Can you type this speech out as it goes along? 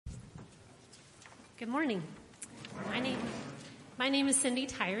Good morning. My name is Cindy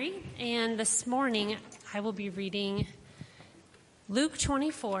Tyree, and this morning I will be reading Luke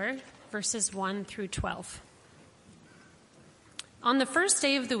 24, verses 1 through 12. On the first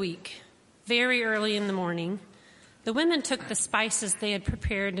day of the week, very early in the morning, the women took the spices they had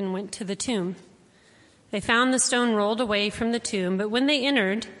prepared and went to the tomb. They found the stone rolled away from the tomb, but when they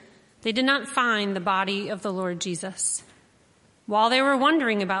entered, they did not find the body of the Lord Jesus. While they were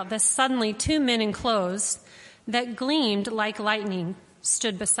wondering about this, suddenly 2 men in clothes that gleamed like lightning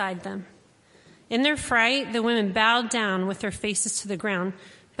stood beside them. In their fright, the women bowed down with their faces to the ground,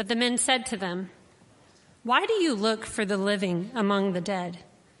 but the men said to them, "Why do you look for the living among the dead?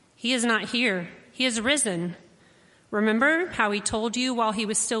 He is not here. He is risen. Remember how he told you while he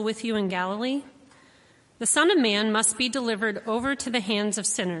was still with you in Galilee? The Son of Man must be delivered over to the hands of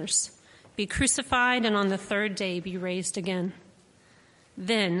sinners, be crucified, and on the third day be raised again."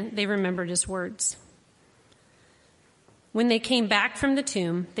 Then they remembered his words. When they came back from the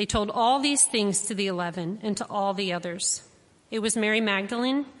tomb, they told all these things to the 11 and to all the others. It was Mary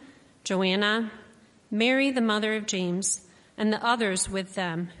Magdalene, Joanna, Mary the mother of James, and the others with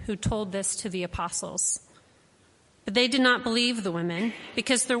them who told this to the apostles. But they did not believe the women,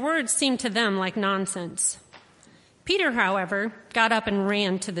 because their words seemed to them like nonsense. Peter, however, got up and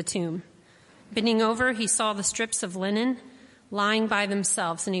ran to the tomb. Bending over, he saw the strips of linen lying by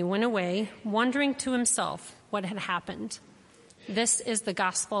themselves, and he went away, wondering to himself what had happened. This is the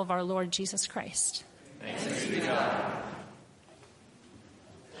gospel of our Lord Jesus Christ. Thanks be to God.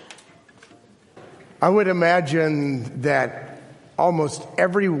 I would imagine that almost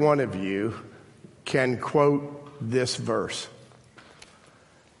every one of you can quote this verse.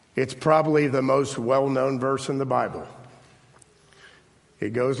 It's probably the most well-known verse in the Bible. It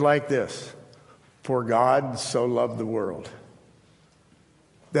goes like this: "For God so loved the world,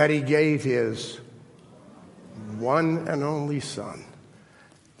 that he gave his one and only Son,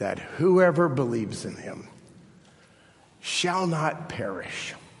 that whoever believes in him shall not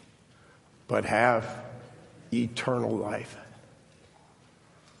perish, but have eternal life."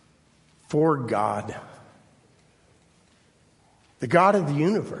 For God, the God of the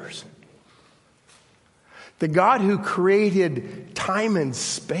universe, the God who created time and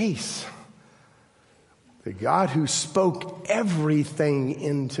space, the God who spoke everything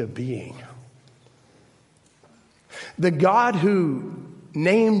into being, the God who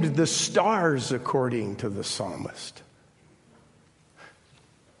named the stars according to the psalmist.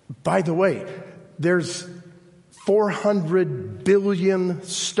 By the way, there's 400 billion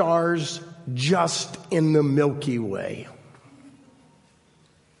stars just in the Milky Way.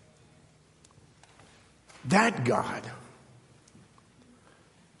 That God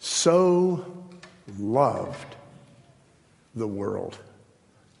so loved the world.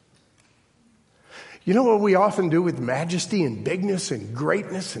 You know what we often do with majesty and bigness and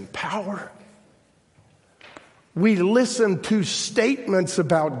greatness and power? We listen to statements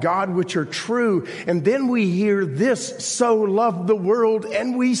about God which are true, and then we hear this, "so loved the world,"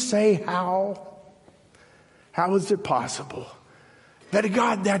 and we say, how? How is it possible that a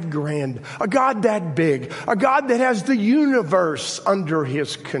God that grand, a God that big, a God that has the universe under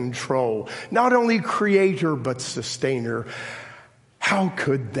his control, not only creator but sustainer, how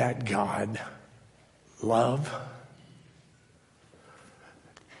could that God love?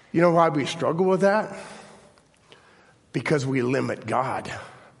 You know why we struggle with that? Because we limit God.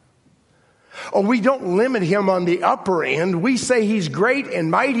 Oh, we don't limit him on the upper end. We say he's great and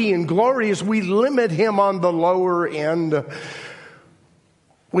mighty and glorious. We limit him on the lower end.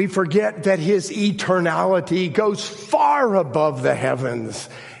 We forget that his eternality goes far above the heavens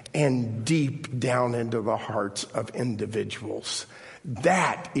and deep down into the hearts of individuals.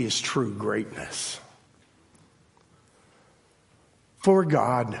 That is true greatness. For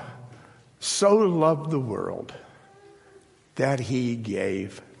God so loved the world that he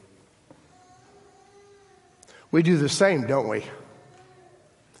gave. We do the same, don't we?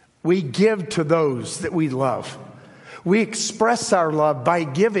 We give to those that we love. We express our love by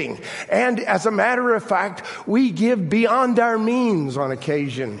giving. And as a matter of fact, we give beyond our means on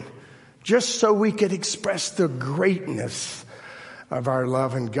occasion, just so we could express the greatness of our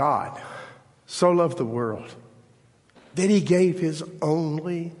love in God. So loved the world that he gave his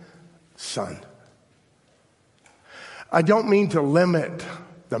only Son. I don't mean to limit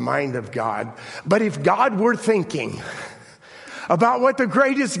the mind of God, but if God were thinking about what the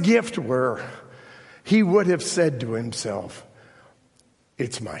greatest gift were, he would have said to himself,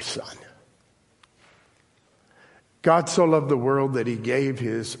 "It's my Son." God so loved the world that he gave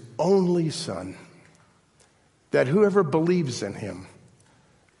his only Son, that whoever believes in him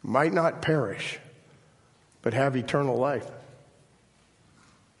might not perish, but have eternal life.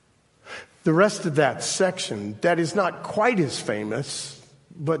 The rest of that section, that is not quite as famous,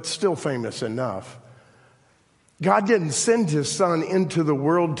 but still famous enough. God didn't send his Son into the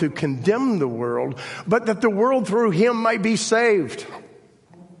world to condemn the world, but that the world through him might be saved.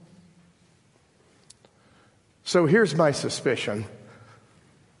 So here's my suspicion.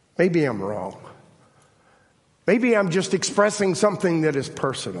 Maybe I'm wrong. Maybe I'm just expressing something that is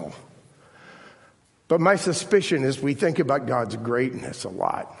personal. But my suspicion is we think about God's greatness a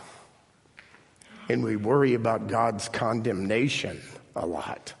lot. And we worry about God's condemnation a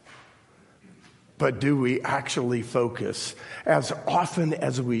lot. But do we actually focus as often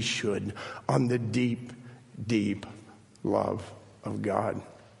as we should on the deep, deep love of God?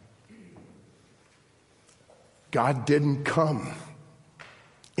 God didn't come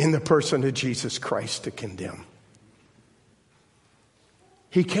in the person of Jesus Christ to condemn.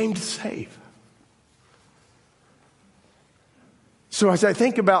 He came to save. So as I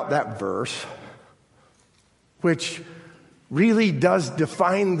think about that verse, which really does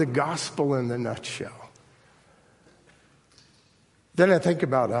define the gospel in a nutshell, then I think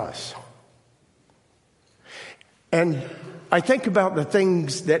about us. And I think about the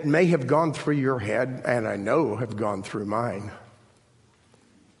things that may have gone through your head, and I know have gone through mine.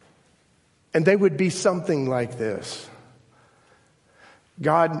 And they would be something like this.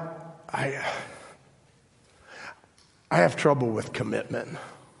 God, I have trouble with commitment.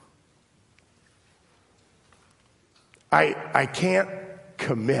 I can't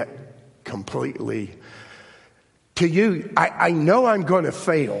commit completely to you. I know I'm going to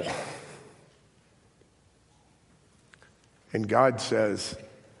fail. And God says,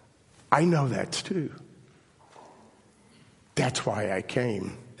 I know that's too. That's why I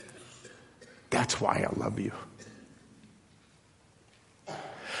came. That's why I love you.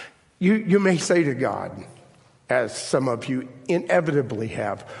 You may say to God, as some of you inevitably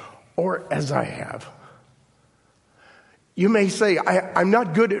have, or as I have, you may say, I'm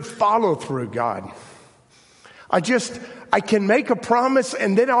not good at follow through, God. I can make a promise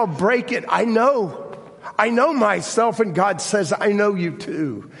and then I'll break it. I know myself, and God says, I know you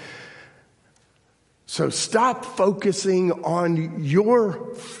too. So stop focusing on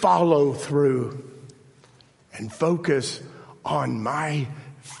your follow through and focus on my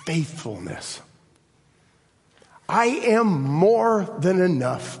faithfulness. I am more than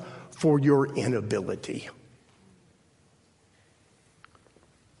enough for your inability.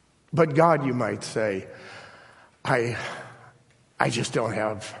 But God, you might say, I just don't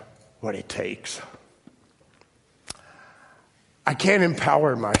have what it takes. I can't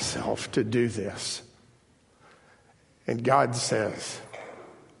empower myself to do this. And God says,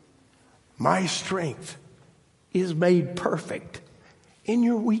 my strength is made perfect in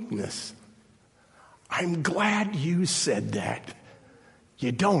your weakness. I'm glad you said that.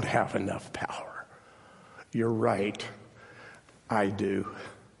 You don't have enough power. You're right. I do.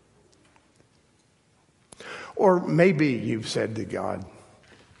 Or maybe you've said to God,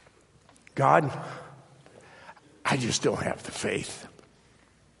 God, I just don't have the faith.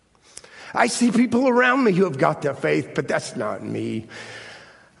 I see people around me who have got that faith, but that's not me.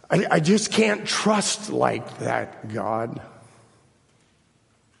 I just can't trust like that, God.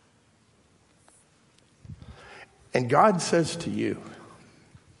 And God says to you,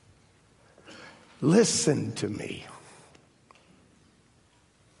 listen to me.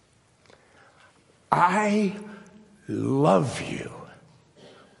 I love you,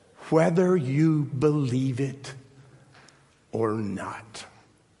 whether you believe it or not.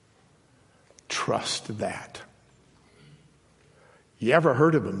 Trust that. You ever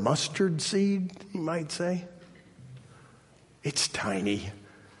heard of a mustard seed, you might say? It's tiny.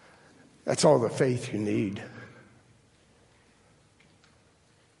 That's all the faith you need.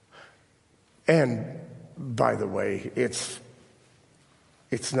 And by the way, it's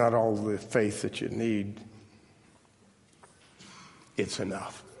not all the faith that you need. It's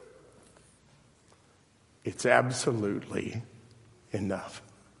enough. It's absolutely enough.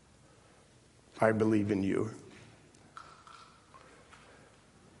 I believe in you.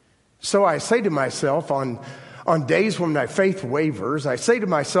 So I say to myself on days when my faith wavers, I say to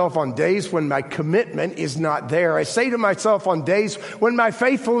myself on days when my commitment is not there, I say to myself on days when my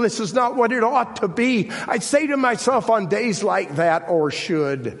faithfulness is not what it ought to be, I say to myself on days like that, or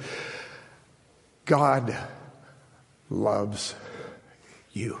should, God loves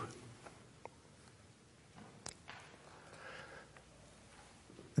you.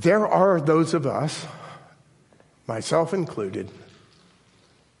 There are those of us, myself included,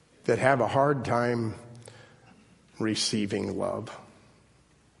 that have a hard time receiving love.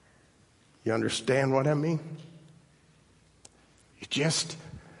 You understand what I mean?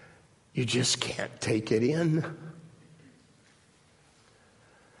 You just can't take it in.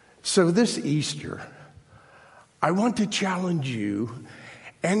 So this Easter, I want to challenge you,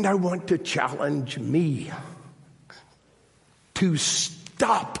 and I want to challenge me to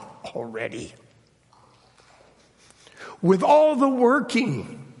stop already. With all the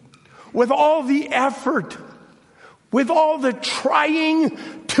working, with all the effort, with all the trying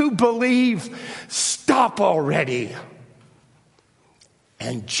to believe, stop already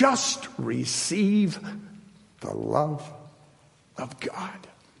and just receive the love of God.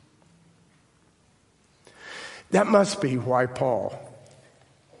 That must be why Paul,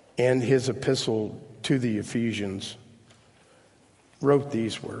 in his epistle to the Ephesians, wrote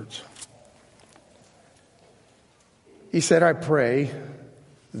these words. He said, I pray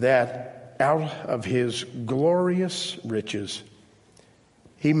that out of his glorious riches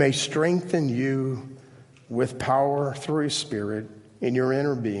he may strengthen you with power through his Spirit in your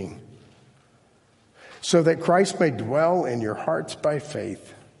inner being, so that Christ may dwell in your hearts by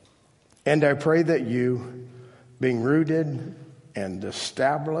faith. And I pray that you, being rooted and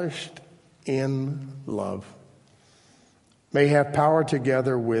established in love, may have power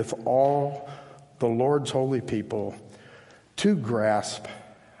together with all the Lord's holy people to grasp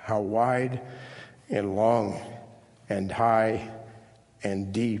how wide and long and high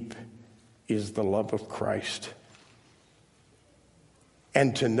and deep is the love of Christ,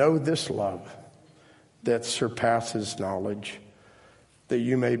 and to know this love that surpasses knowledge, that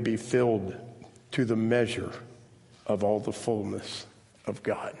you may be filled to the measure of all the fullness of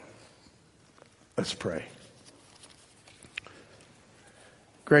God. Let's pray.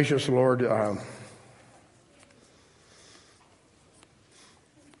 Gracious Lord,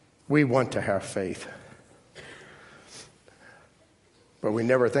 we want to have faith, but we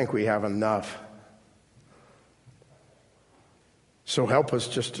never think we have enough. So help us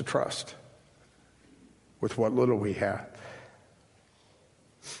just to trust with what little we have.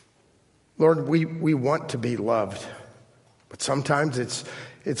 Lord, we want to be loved, but sometimes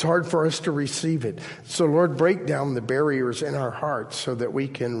it's hard for us to receive it. So Lord, break down the barriers in our hearts so that we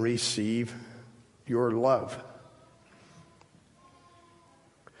can receive your love.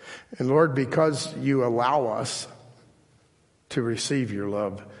 And Lord, because you allow us to receive your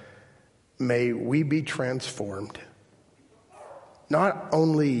love, may we be transformed, not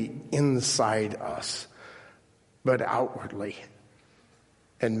only inside us, but outwardly.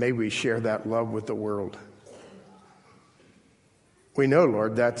 And may we share that love with the world. We know,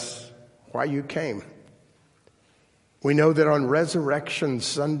 Lord, that's why you came. We know that on Resurrection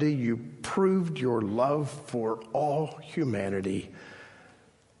Sunday, you proved your love for all humanity.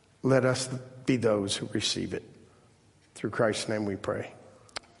 Let us be those who receive it. Through Christ's name we pray.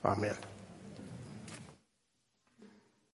 Amen.